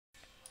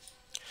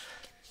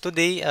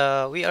Today,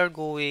 we are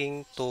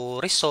going to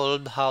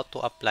resolve how to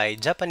apply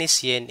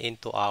Japanese yen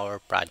into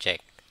our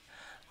project.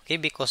 Okay,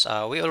 because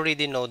we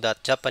already know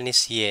that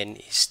Japanese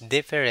yen is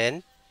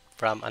different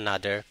from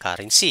another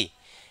currency.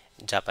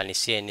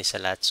 Japanese yen is a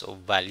lot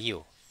of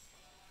value.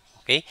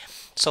 Okay,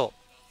 so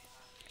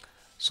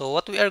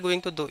what we are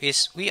going to do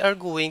is we are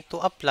going to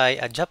apply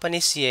a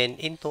Japanese yen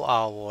into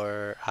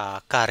our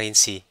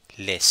currency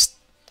list.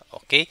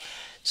 Okay,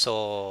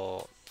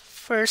 so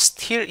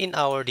first here in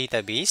our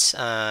database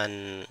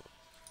and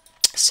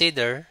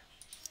Seeder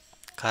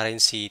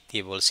currency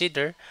table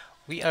seeder,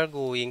 we are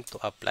going to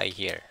apply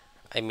here.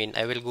 I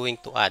will going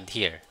to add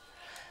here.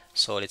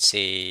 So let's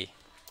say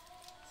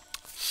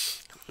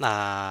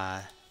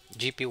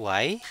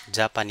GPY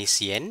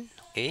Japanese yen.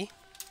 Okay,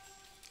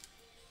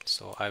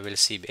 so I will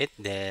save it.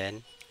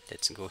 Then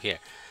let's go here,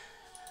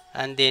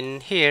 and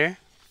then here.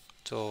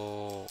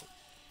 So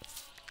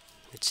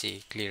let's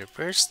see, clear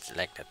first,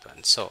 like that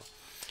one. So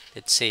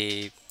let's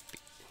say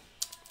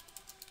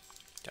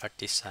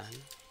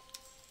artisan.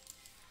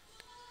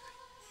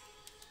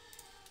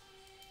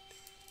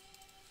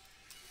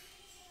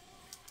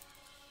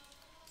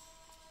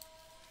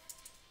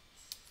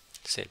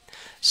 Set.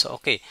 So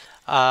okay,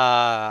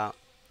 uh,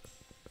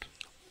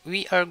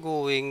 we are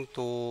going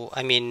to.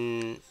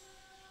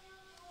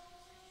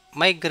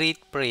 Migrate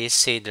praise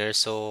shader,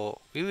 so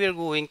we were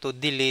going to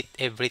delete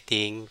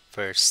everything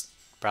first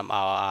from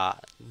our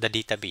the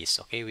database.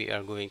 Okay, we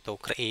are going to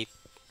create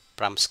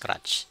from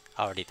scratch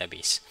our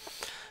database.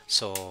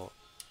 So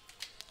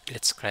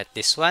let's create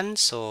this one.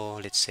 So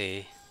let's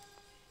say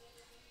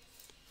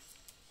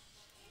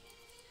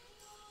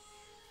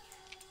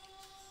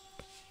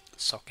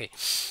it's okay.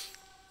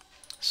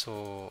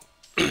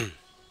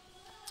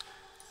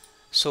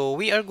 So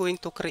we are going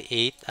to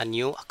create a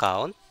new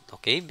account.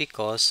 Okay,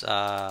 because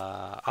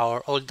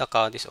our old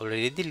account is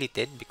already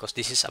deleted because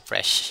this is a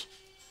fresh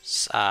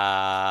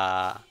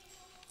uh,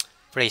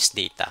 praise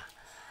data.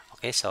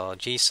 Okay, so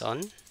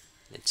JSON,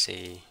 let's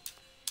say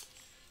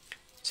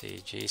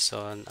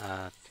JSON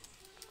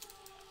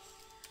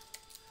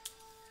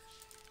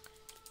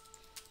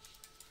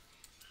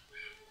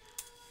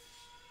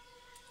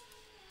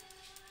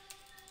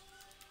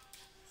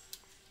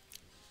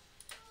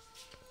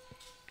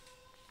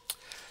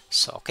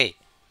so okay,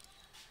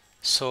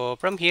 so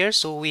from here,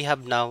 so we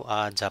have now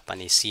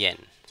Japanese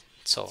yen.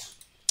 So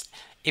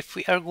if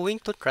we are going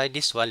to try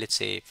this one, let's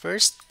say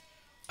first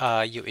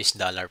US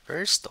dollar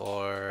first,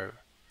 or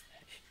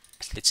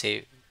let's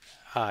say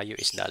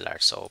US dollar.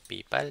 So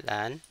people,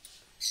 and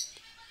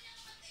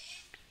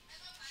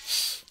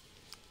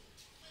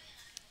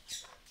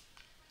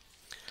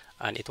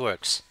it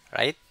works,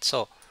 right?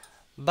 So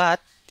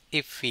but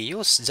if we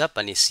use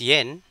Japanese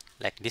yen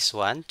like this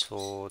one,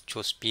 to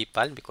choose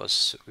people,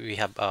 because we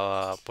have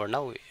for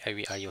now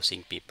we are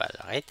using people,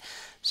 right?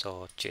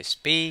 So choose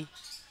pay,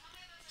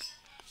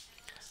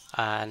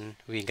 and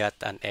we got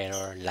an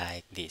error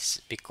like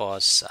this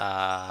because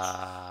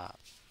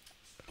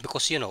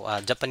you know,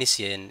 Japanese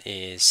yen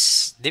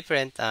is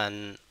different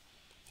and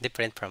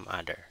different from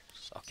others.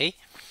 Okay,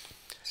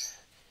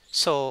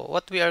 so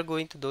what we are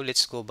going to do,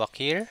 let's go back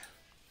here.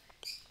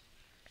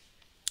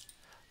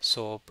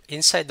 So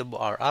inside of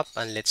our app,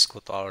 and let's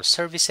go to our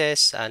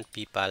services and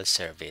people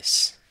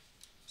service.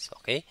 So,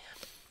 okay,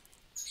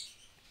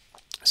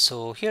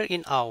 so here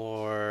in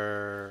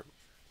our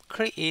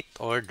create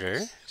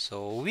order,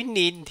 so we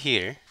need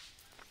here,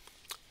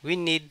 we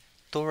need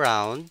to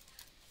round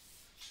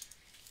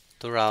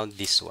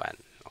this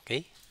one.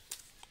 Okay,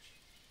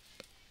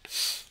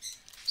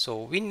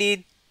 so we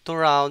need to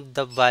round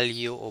the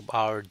value of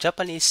our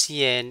Japanese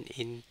yen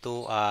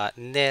into a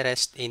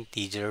nearest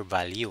integer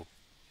value.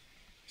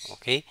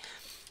 Okay,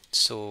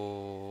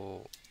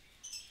 so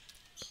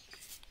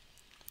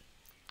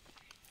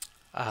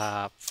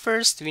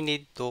first we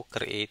need to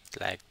create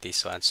like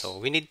this one. So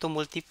we need to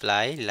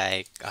multiply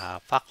like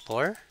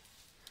factor.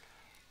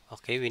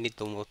 Okay, we need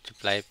to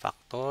multiply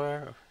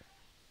factor,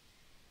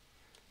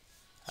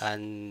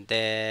 and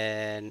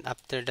then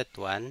after that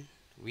one,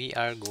 we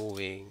are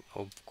going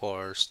of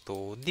course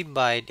to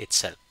divide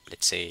itself.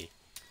 Let's say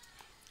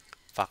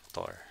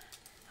factor.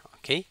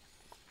 Okay,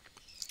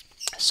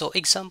 so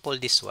example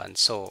this one.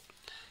 So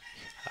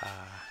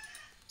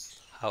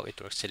how it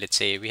works, so let's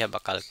say we have a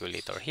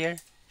calculator here.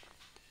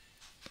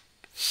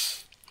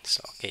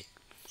 So okay,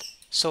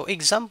 so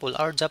example,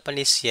 our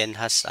Japanese yen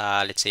has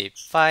let's say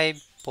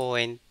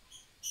 5.01.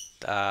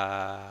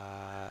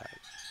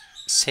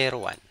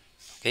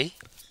 Okay,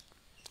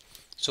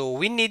 so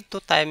we need to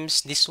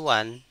times this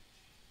one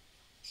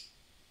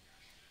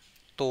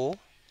to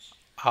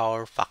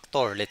our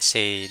factor. Let's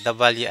say the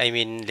value,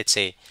 let's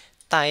say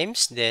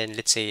times, then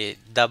let's say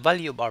the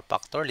value of our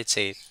factor, let's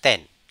say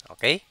 10.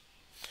 Okay,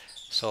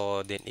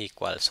 so then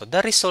equal. So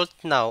the result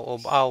now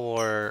of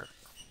our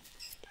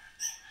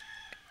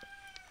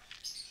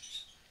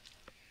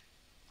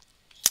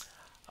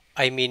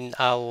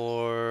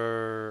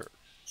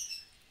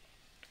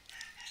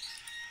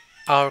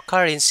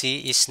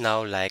currency is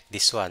now like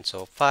this one.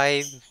 So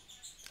 5,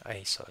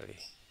 I sorry,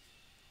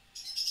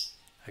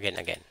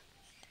 again.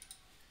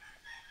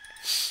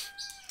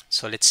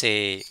 So let's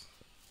say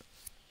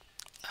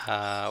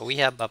we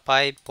have a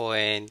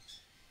 5.10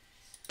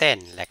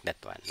 like that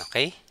one.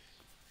 Okay,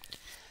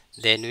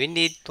 then we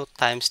need to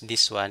times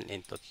this one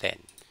into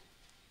 10.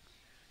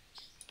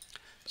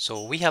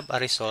 So we have a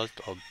result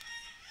of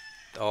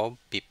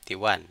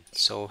 51.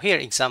 So here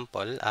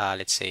example,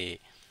 let's say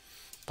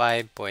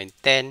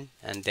 5.10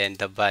 and then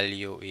the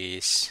value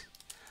is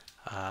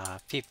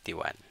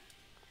 51.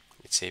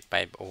 Let's say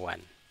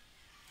 501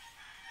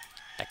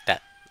 like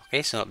that.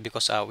 Okay, so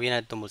because we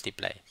need to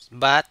multiply,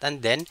 but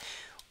and then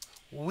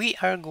we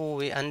are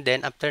going, and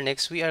then after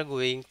next we are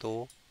going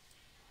to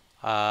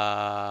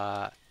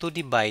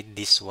divide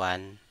this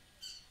one.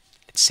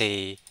 Let's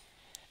say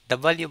the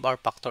value of our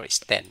factor is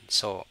 10.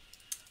 So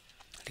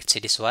let's say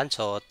this one.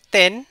 So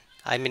 10,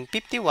 I mean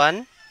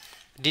 51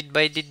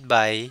 divided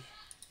by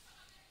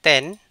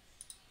 10,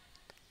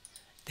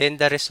 then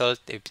the result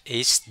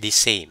is the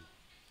same,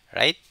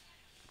 right?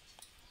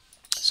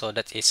 So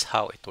that is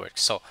how it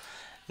works. So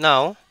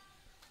now,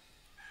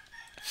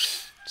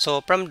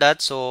 so from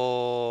that,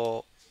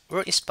 so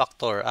where is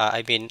factor?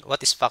 I mean,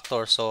 what is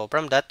factor? So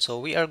from that, so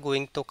we are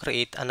going to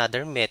create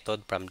another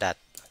method from that.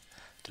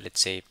 So let's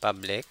say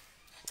public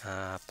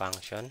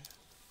function,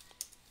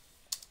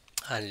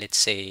 and let's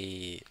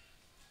say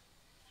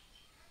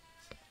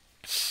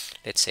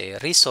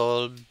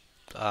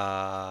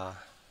uh,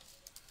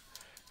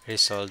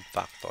 resolve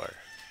factor.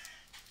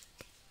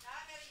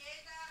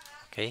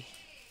 Okay,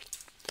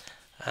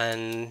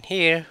 and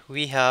here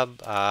we have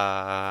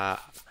a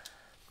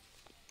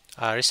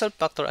result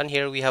factor, and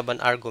here we have an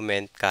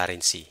argument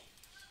currency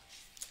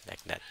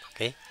like that.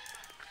 Okay,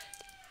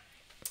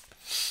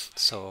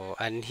 so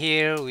and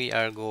here we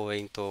are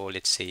going to,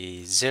 let's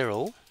say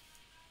 0,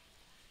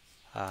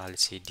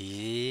 let's say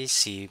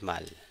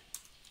decimal,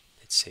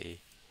 let's say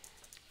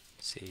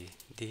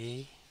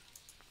d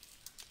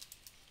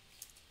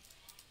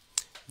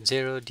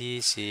 0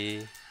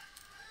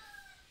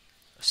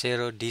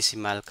 0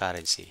 decimal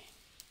currencies.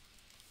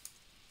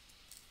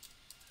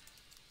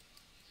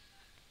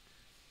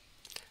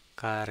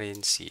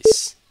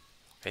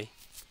 Okay,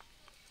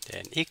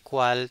 then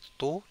equal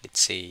to, let's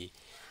say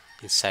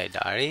inside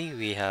the array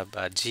we have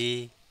a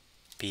GPY.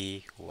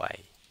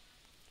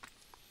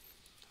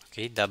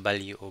 Okay, the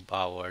value of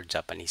our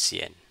Japanese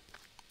yen,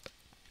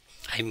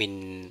 I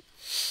mean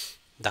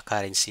the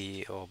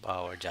currency of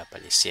our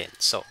Japanese yen.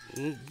 So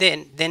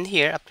then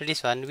here after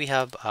this one we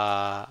have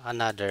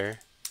another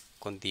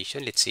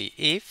condition. Let's see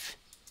if,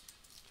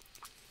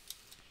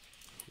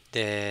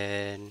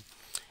 then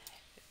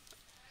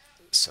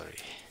sorry,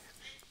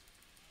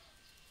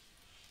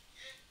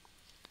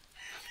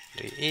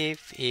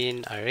 if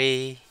in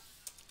array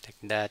like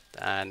that,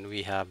 and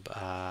we have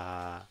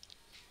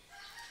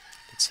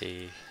let's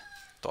say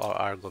to our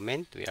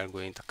argument we are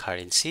going to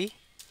currency,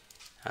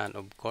 and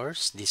of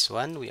course this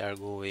one we are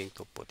going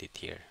to put it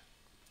here.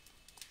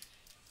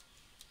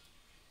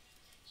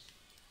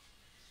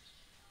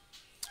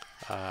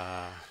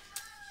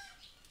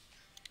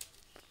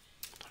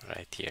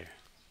 Right here.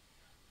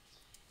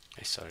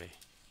 Sorry,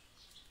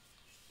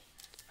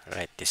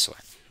 right this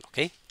one.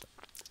 Okay,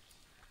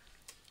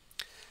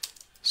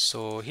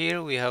 so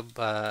here we have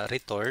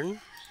return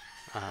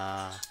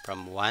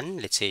from 1,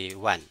 let's say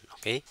 1.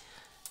 Okay,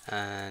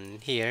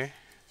 and here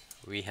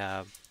we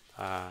have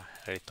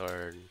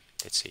return,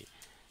 let's say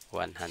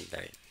 100.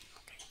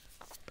 Okay,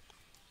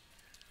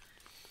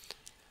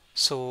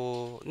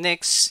 so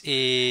next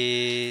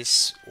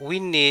is we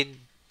need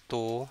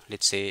to,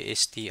 let's say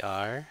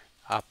str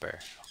upper.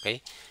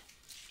 Okay,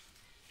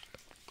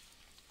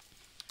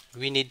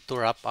 we need to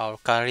wrap our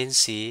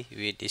currency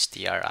with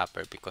str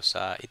upper because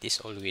it is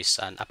always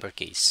an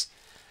uppercase.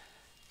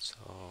 So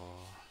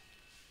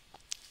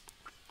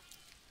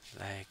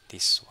like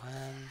this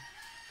one,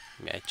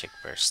 may I check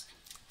first.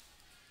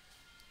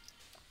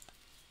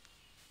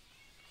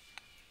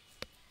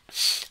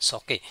 So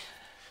okay,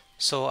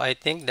 so I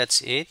think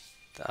that's it.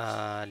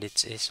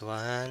 This is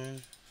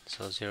one,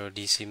 so 0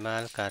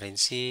 decimal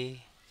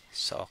currency.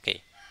 So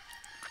okay,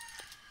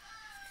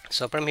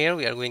 so from here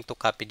we are going to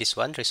copy this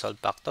one, resolve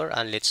factor,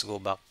 and let's go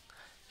back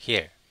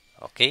here.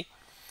 Okay,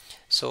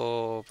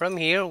 so from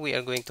here we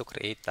are going to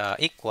create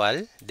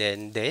equal,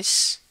 then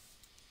this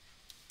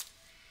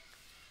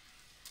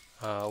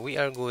we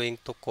are going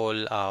to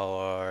call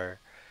our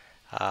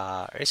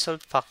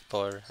result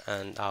factor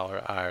and our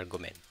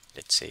argument,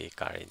 let's say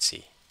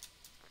currency.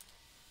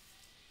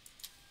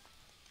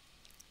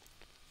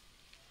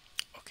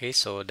 Okay,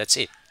 so that's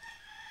it.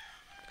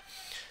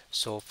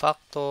 So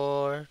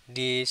factor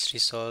this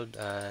resolved,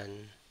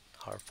 and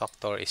our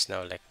factor is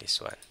now like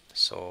this one.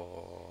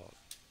 So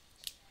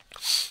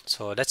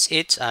that's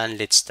it, and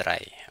let's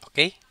try.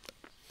 Okay,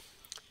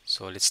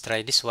 so let's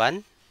try this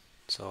one.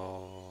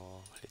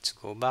 So let's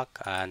go back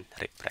and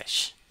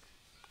refresh.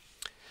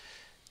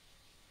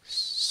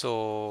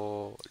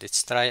 So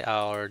let's try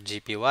our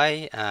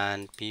GPY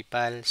and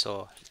PayPal.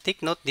 So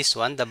take note, this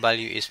one the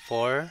value is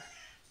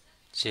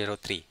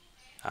 403.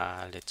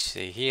 Let's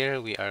say here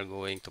we are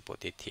going to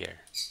put it here.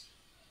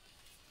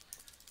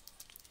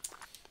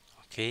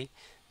 Okay,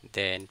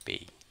 then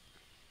pay.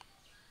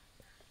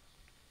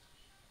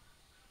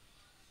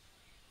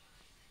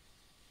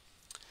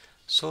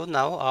 So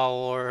now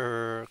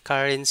our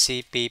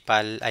currency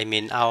PayPal, I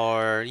mean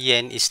our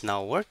yen is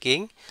now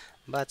working,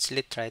 but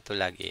let's try to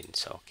log in.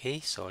 So okay,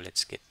 so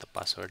let's get the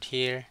password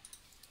here.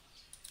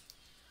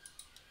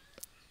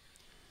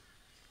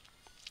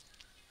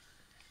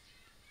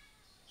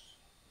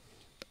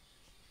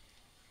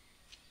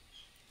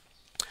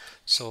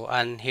 So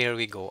and here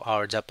we go.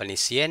 Our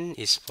Japanese yen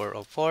is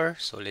 404.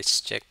 So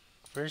let's check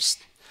first.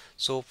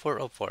 So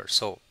 404.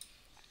 So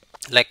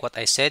like what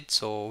I said,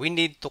 so we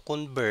need to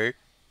convert,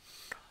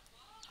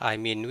 I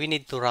mean we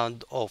need to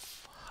round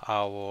off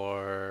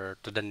our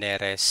to the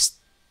nearest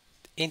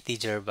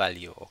integer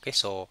value. Okay,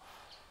 so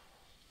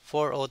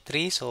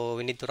 403, so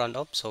we need to round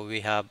up, so we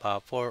have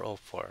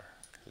 404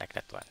 like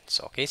that one.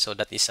 So okay, so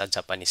that is a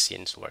Japanese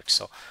yen's work.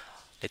 So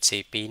let's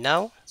say pay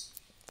now.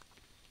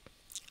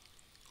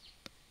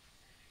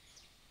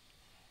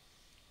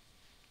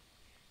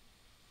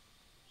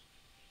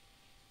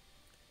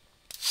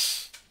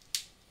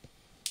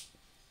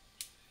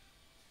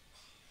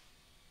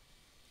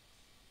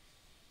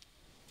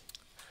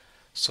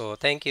 So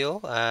thank you,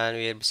 and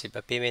we receive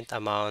a payment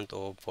amount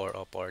of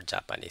 404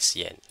 Japanese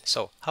yen.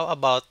 So how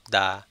about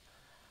the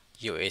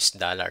US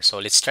dollar? So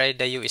let's try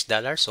the US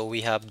dollar. So we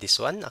have this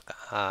one,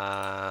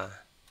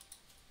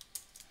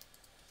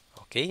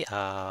 okay,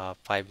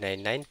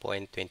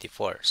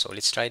 599.24. So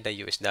let's try the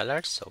US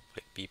dollar. So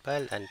click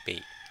PayPal and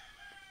pay.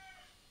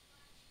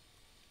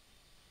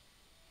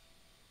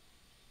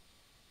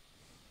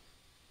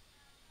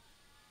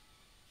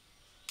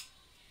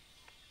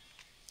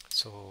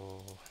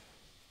 So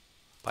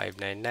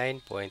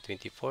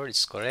 599.24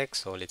 is correct.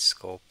 So let's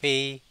go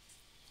pay.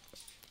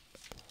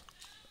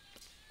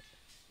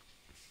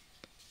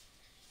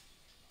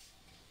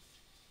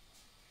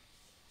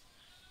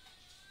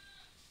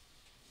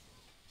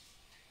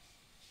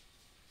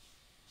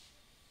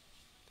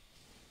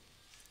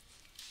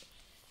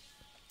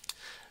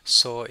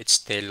 So it's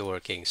still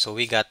working. So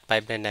we got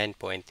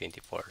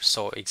 599.24.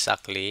 So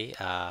exactly,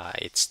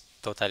 it's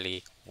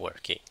totally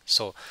working.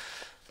 So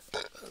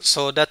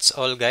that's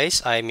all,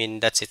 guys. I mean,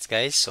 that's it,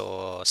 guys.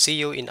 So see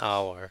you in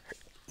our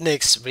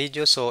next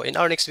video. So in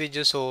our next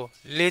video, so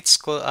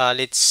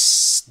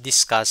let's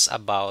discuss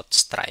about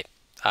Stripe.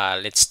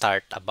 Let's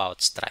start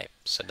about Stripe.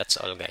 So that's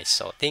all, guys.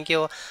 So thank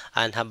you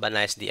and have a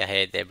nice day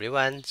ahead,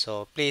 everyone.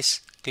 So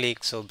please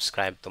click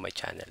subscribe to my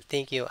channel.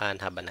 Thank you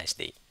and have a nice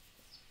day.